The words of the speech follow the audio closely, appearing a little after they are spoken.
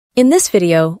In this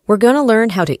video, we're going to learn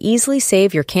how to easily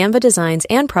save your Canva designs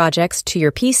and projects to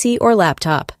your PC or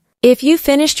laptop. If you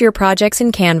finished your projects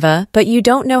in Canva, but you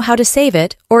don't know how to save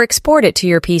it or export it to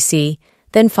your PC,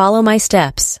 then follow my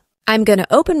steps. I'm going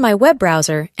to open my web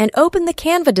browser and open the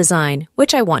Canva design,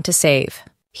 which I want to save.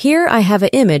 Here I have an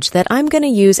image that I'm going to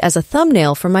use as a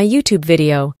thumbnail for my YouTube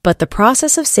video, but the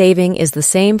process of saving is the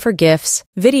same for GIFs,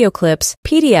 video clips,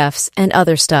 PDFs, and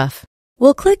other stuff.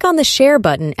 We'll click on the Share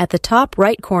button at the top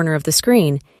right corner of the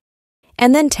screen,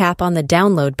 and then tap on the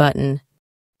Download button.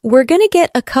 We're going to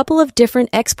get a couple of different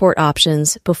export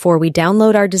options before we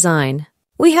download our design.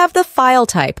 We have the file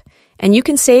type, and you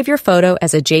can save your photo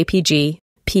as a JPG,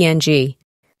 PNG.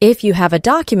 If you have a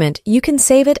document, you can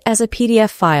save it as a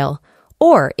PDF file,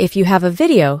 or if you have a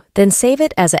video, then save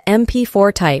it as a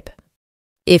MP4 type.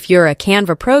 If you're a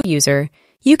Canva Pro user,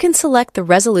 you can select the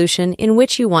resolution in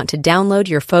which you want to download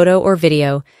your photo or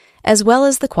video, as well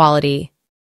as the quality.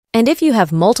 And if you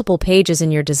have multiple pages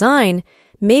in your design,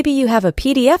 maybe you have a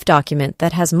PDF document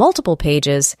that has multiple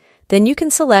pages, then you can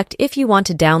select if you want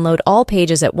to download all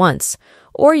pages at once,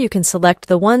 or you can select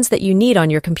the ones that you need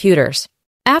on your computers.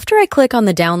 After I click on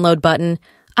the Download button,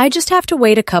 I just have to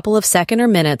wait a couple of seconds or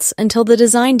minutes until the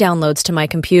design downloads to my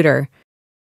computer.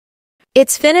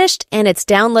 It's finished and it's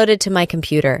downloaded to my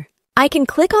computer. I can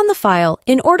click on the file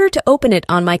in order to open it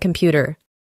on my computer.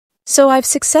 So I've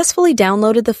successfully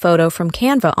downloaded the photo from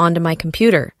Canva onto my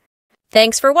computer.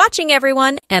 Thanks for watching,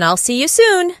 everyone, and I'll see you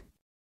soon!